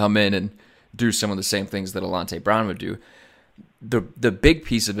he can come in and do some of the same things that Alante Brown would do. The big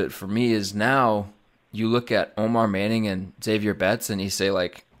piece of it for me is now you look at Omar Manning and Xavier Betts and you say,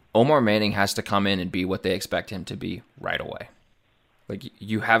 like, Omar Manning has to come in and be what they expect him to be right away. Like,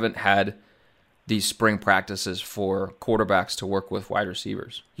 you haven't had these spring practices for quarterbacks to work with wide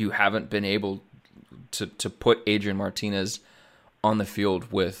receivers. You haven't been able to put Adrian Martinez on the field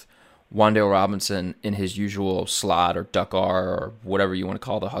with Wan'Dale Robinson in his usual slot or duck R or whatever you want to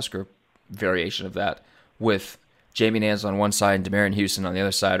call the Husker variation of that, with Jamie Nance on one side and Demarion Houston on the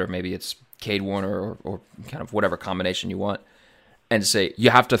other side, or maybe it's Cade Warner or kind of whatever combination you want, and say, you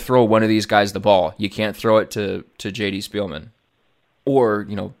have to throw one of these guys the ball. You can't throw it to J.D. Spielman. Or,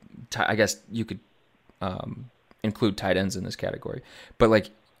 you know, I guess you could include tight ends in this category. But, like,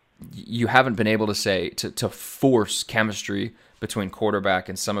 you haven't been able to say, to force chemistry between quarterback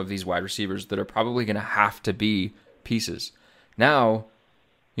and some of these wide receivers that are probably going to have to be pieces. Now,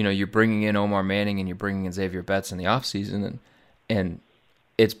 you know, you're bringing in Omar Manning and you're bringing in Xavier Betts in the offseason, and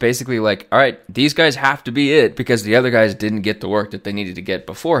it's basically like, all right, these guys have to be it because the other guys didn't get the work that they needed to get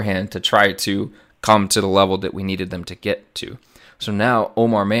beforehand to try to come to the level that we needed them to get to. So now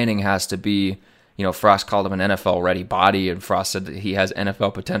Omar Manning has to be, you know, Frost called him an NFL-ready body, and Frost said that he has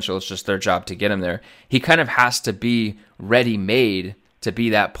NFL potential. It's just their job to get him there. He kind of has to be ready-made to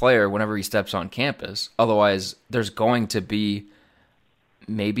be that player whenever he steps on campus. Otherwise, there's going to be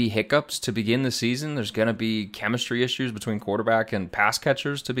maybe hiccups to begin the season. There's going to be chemistry issues between quarterback and pass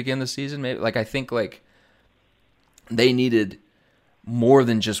catchers to begin the season. Maybe, like, I think, like, they needed more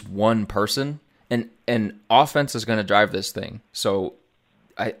than just one person And offense is going to drive this thing. So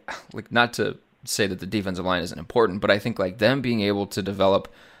I like, not to say that the defensive line isn't important, but I think like them being able to develop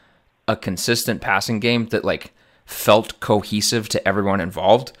a consistent passing game that like felt cohesive to everyone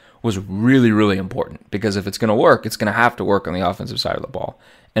involved was really, really important, because if it's going to work, it's going to have to work on the offensive side of the ball.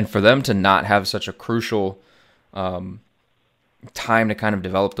 And for them to not have such a crucial time to kind of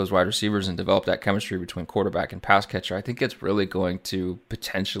develop those wide receivers and develop that chemistry between quarterback and pass catcher, I think it's really going to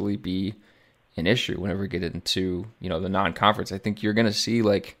potentially be an issue whenever we get into, you know, the non-conference. I think you're going to see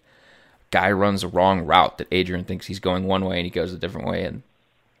like guy runs a wrong route that Adrian thinks he's going one way and he goes a different way and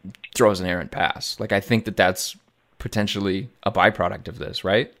throws an errant pass. Like, I think that that's potentially a byproduct of this,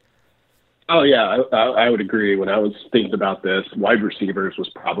 right? Oh yeah, I would agree. When I was thinking about this, wide receivers was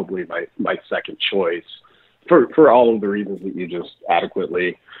probably my second choice for all of the reasons that you just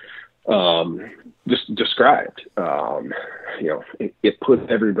adequately just described. You know, it puts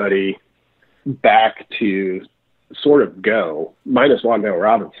everybody back to sort of go, minus Wan'Dale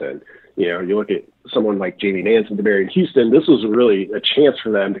Robinson. You know, you look at someone like Jamie Nance and DeMarion Houston, this was really a chance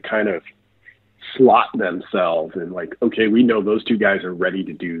for them to kind of slot themselves and like, okay, we know those two guys are ready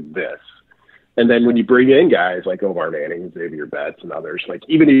to do this. And then when you bring in guys like Omar Manning and Xavier Betts and others, like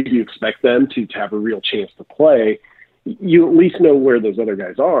even if you expect them to have a real chance to play, you at least know where those other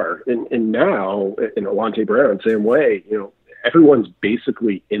guys are. And now in Alante Brown, same way, you know, everyone's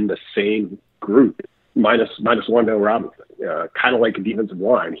basically in the same group, minus Wan'Dale Robinson, kind of like a defensive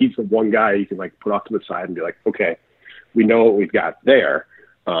line. He's the one guy you can like put off to the side and be like, okay, we know what we've got there.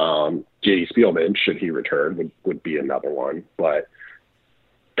 J.D. Spielman, should he return, would be another one. But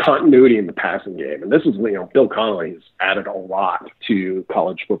continuity in the passing game, and this is, you know, Bill Connolly has added a lot to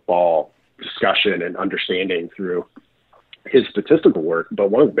college football discussion and understanding through his statistical work. But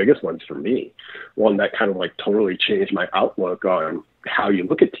one of the biggest ones for me, one that kind of like totally changed my outlook on how you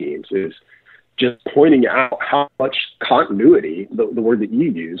look at teams, is just pointing out how much continuity, the word that you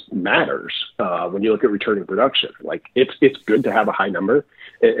used, matters when you look at returning production. Like it's good to have a high number,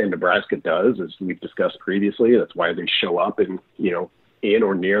 and Nebraska does, as we've discussed previously. That's why they show up in, you know, in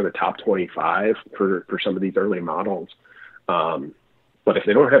or near the top 25 for some of these early models. But if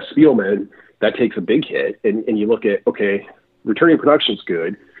they don't have Spielman, that takes a big hit. And you look at, okay, returning production's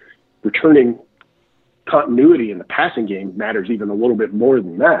good. Returning continuity in the passing game matters even a little bit more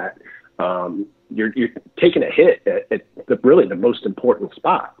than that. You're taking a hit at really the most important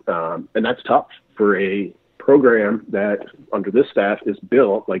spot. And that's tough for a program that under this staff is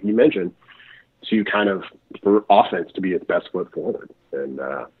built, like you mentioned, to kind of, for offense to be its best foot forward. And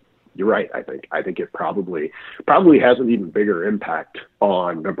you're right. I think it probably has an even bigger impact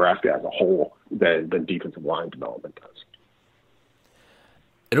on Nebraska as a whole than defensive line development does.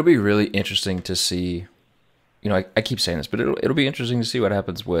 It'll be really interesting to see. You know, I keep saying this, but it'll be interesting to see what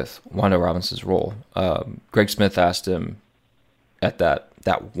happens with Wan'Dale Robinson's role. Greg Smith asked him at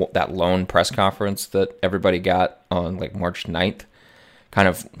that lone press conference that everybody got on like March 9th, kind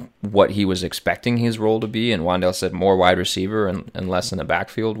of what he was expecting his role to be, and Wan'Dale said more wide receiver and less in the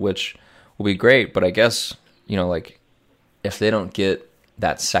backfield, which will be great. But I guess, you know, like if they don't get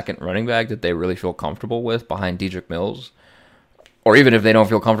that second running back that they really feel comfortable with behind Dedrick Mills, or even if they don't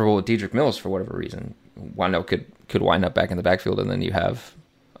feel comfortable with Dedrick Mills for whatever reason, Wan'Dale could wind up back in the backfield, and then you have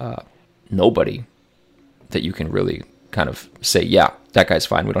nobody that you can really kind of say, yeah, that guy's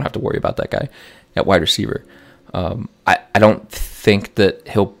fine. We don't have to worry about that guy at wide receiver. I don't think that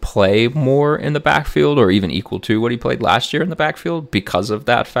he'll play more in the backfield or even equal to what he played last year in the backfield because of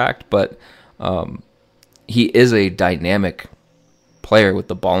that fact, but he is a dynamic player with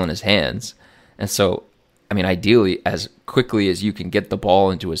the ball in his hands. And so, I mean, ideally, as quickly as you can get the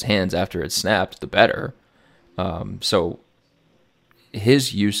ball into his hands after it's snapped, the better. So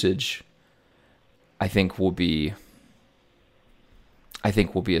his usage, I think will be a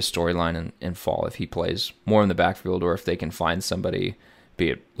storyline in fall if he plays more in the backfield, or if they can find somebody, be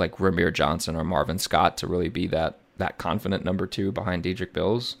it like Ramir Johnson or Marvin Scott, to really be that confident number two behind Dedrick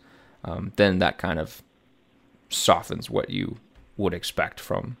Mills. Then that kind of softens what you would expect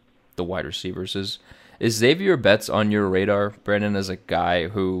from the wide receivers. Is Xavier Betts on your radar, Brandon, as a guy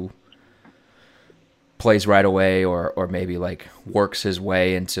who plays right away or maybe like works his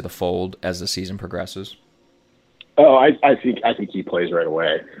way into the fold as the season progresses? Oh, I think he plays right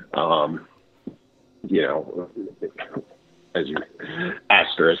away. You know, as you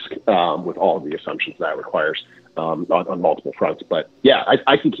asterisk with all of the assumptions that requires on multiple fronts. But yeah,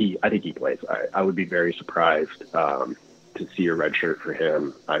 I think he plays. I would be very surprised to see a red shirt for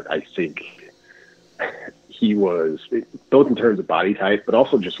him. I think he was, both in terms of body type, but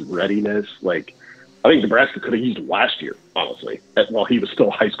also just readiness. Like I think Nebraska could have used him last year, honestly, while he was still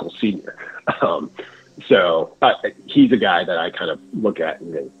a high school senior. So he's a guy that I kind of look at,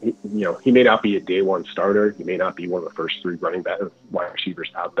 and he may not be a day one starter. He may not be one of the first 3 wide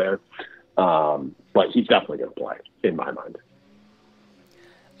receivers out there. But he's definitely going to play in my mind.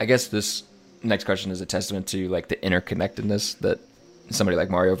 I guess this next question is a testament to like the interconnectedness that somebody like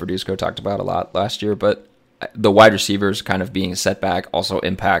Mario Verduzco talked about a lot last year, but the wide receivers kind of being a setback also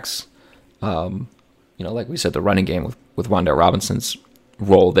impacts, like we said, the running game with Wan'Dale Robinson's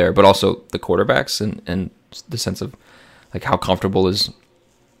role there, but also the quarterbacks and the sense of like how comfortable is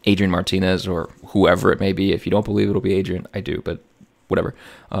Adrian Martinez or whoever it may be. If you don't believe it'll be Adrian, I do, but whatever.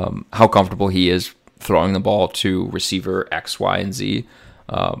 How comfortable he is throwing the ball to receiver X, Y, and Z.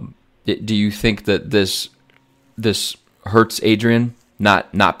 Do you think that this hurts Adrian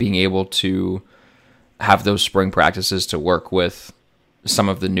not being able to have those spring practices to work with some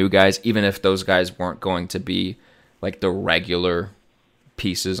of the new guys, even if those guys weren't going to be like the regular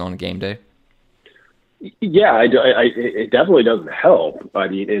pieces on game day? Yeah, it definitely doesn't help. I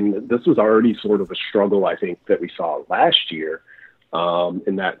mean, and this was already sort of a struggle, I think, that we saw last year,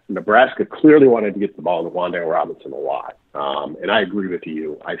 in that Nebraska clearly wanted to get the ball to Wan'Dale Robinson a lot. And I agree with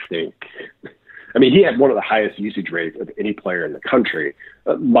you. I think, he had one of the highest usage rates of any player in the country,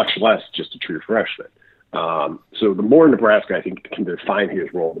 much less just a true freshman. So the more Nebraska, I think, can define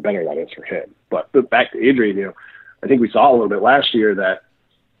his role, the better that is for him. But back to Adrian, I think we saw a little bit last year that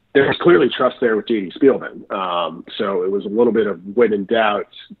there was clearly trust there with J.D. Spielman. So it was a little bit of when in doubt,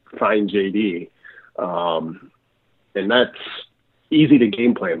 find J.D. And that's easy to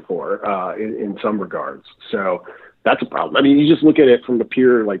game plan for in some regards. So that's a problem. You just look at it from the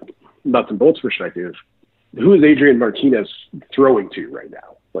pure like nuts and bolts perspective. Who is Adrian Martinez throwing to right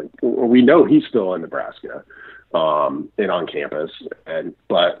now? Like, we know he's still in Nebraska and on campus,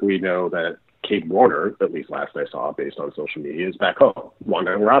 but we know that Cade Warner, at least last I saw, based on social media, is back home.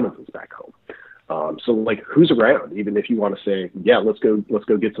 Wan'Dale Robinson's back home. So, like, who's around? Even if you want to say, yeah, let's go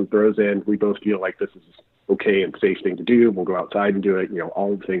get some throws in. We both feel like this is okay and safe thing to do. We'll go outside and do it.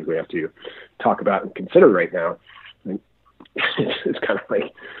 All the things we have to talk about and consider right now. It's kind of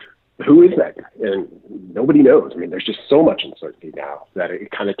like, who is that guy? And nobody knows. There's just so much uncertainty now that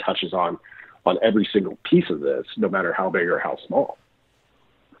it kind of touches on every single piece of this, no matter how big or how small.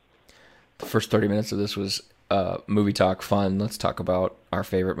 The first 30 minutes of this was movie talk, fun. Let's talk about our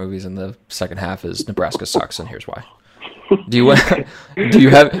favorite movies, and the second half is Nebraska sucks, and here's why. Do you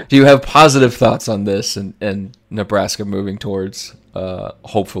have positive thoughts on this and Nebraska moving towards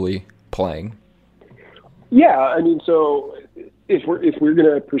hopefully playing? Yeah, so if we're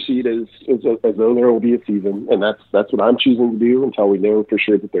going to proceed as though there will be a season, and that's what I'm choosing to do until we know for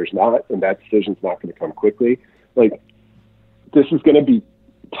sure that there's not, and that decision's not going to come quickly. Like, this is going to be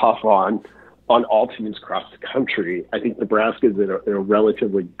tough on all teams across the country. I think Nebraska is in a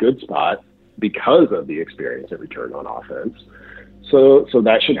relatively good spot because of the experience at return on offense. So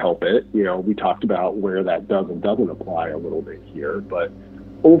that should help it. We talked about where that does and doesn't apply a little bit here, but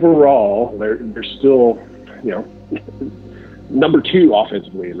overall, they're still, number 2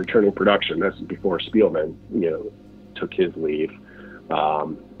 offensively in returning production. This is before Spielman, took his leave.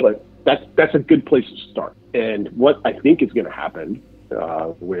 But that's a good place to start. And what I think is going to happen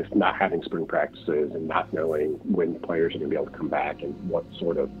with not having spring practices and not knowing when players are going to be able to come back and what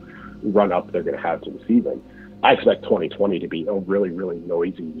sort of run-up they're going to have to the season, I expect 2020 to be a really, really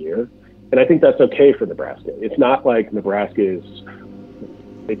noisy year. And I think that's okay for Nebraska. It's not like Nebraska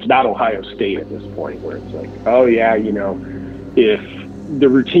it's not Ohio State at this point where it's like, oh, yeah, if the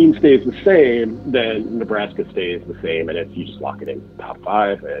routine stays the same, then Nebraska stays the same, and you just lock it in top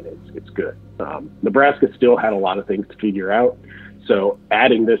 5, and it's good. Nebraska still had a lot of things to figure out. So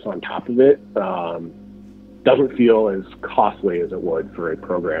adding this on top of it doesn't feel as costly as it would for a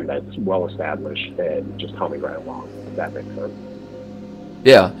program that's well established and just humming right along, if that makes sense.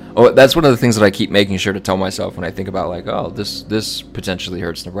 Yeah. Oh, that's one of the things that I keep making sure to tell myself when I think about like, oh, this potentially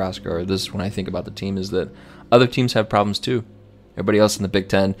hurts Nebraska, or this when I think about the team, is that other teams have problems too. Everybody else in the Big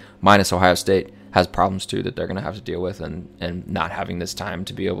Ten, minus Ohio State, has problems too that they're going to have to deal with, and not having this time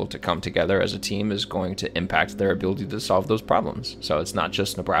to be able to come together as a team is going to impact their ability to solve those problems. So it's not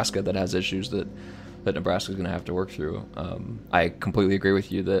just Nebraska that has issues that Nebraska is going to have to work through. I completely agree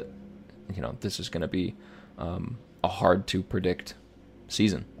with you that this is going to be a hard to predict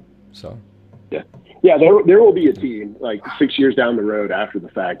season. So yeah, there will be a team like 6 years down the road after the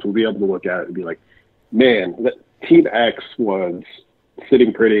fact. We'll be able to look at it and be like, man, that Team X was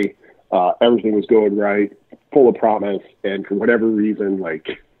sitting pretty. Everything was going right, full of promise, and for whatever reason,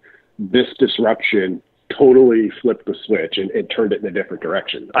 like this disruption totally flipped the switch and turned it in a different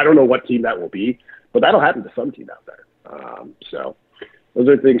direction. I don't know what team that will be, but that'll happen to some team out there. So those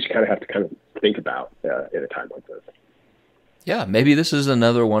are things you kind of have to think about in a time like this. Yeah, maybe this is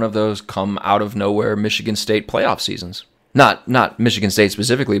another one of those come out of nowhere Michigan State playoff seasons. Not Michigan State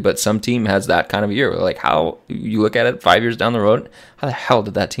specifically, but some team has that kind of year. Like, how you look at it 5 years down the road, how the hell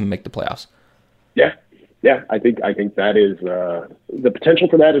did that team make the playoffs? Yeah. I think that is the potential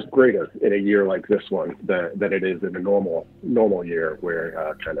for that is greater in a year like this one than it is in a normal year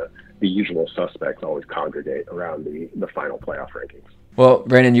where kind of the usual suspects always congregate around the final playoff rankings. Well,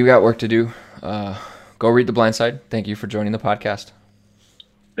 Brandon, you got work to do. Go read The Blind Side. Thank you for joining the podcast.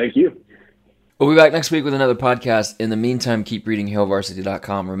 Thank you. We'll be back next week with another podcast. In the meantime, keep reading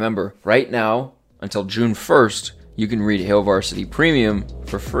HailVarsity.com. Remember, right now, until June 1st, you can read Hail Varsity Premium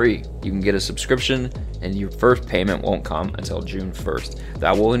for free. You can get a subscription, and your first payment won't come until June 1st.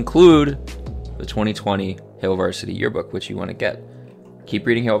 That will include the 2020 Hail Varsity Yearbook, which you want to get. Keep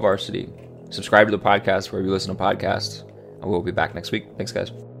reading Hail Varsity. Subscribe to the podcast wherever you listen to podcasts. And we'll be back next week. Thanks,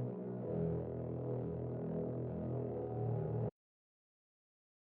 guys.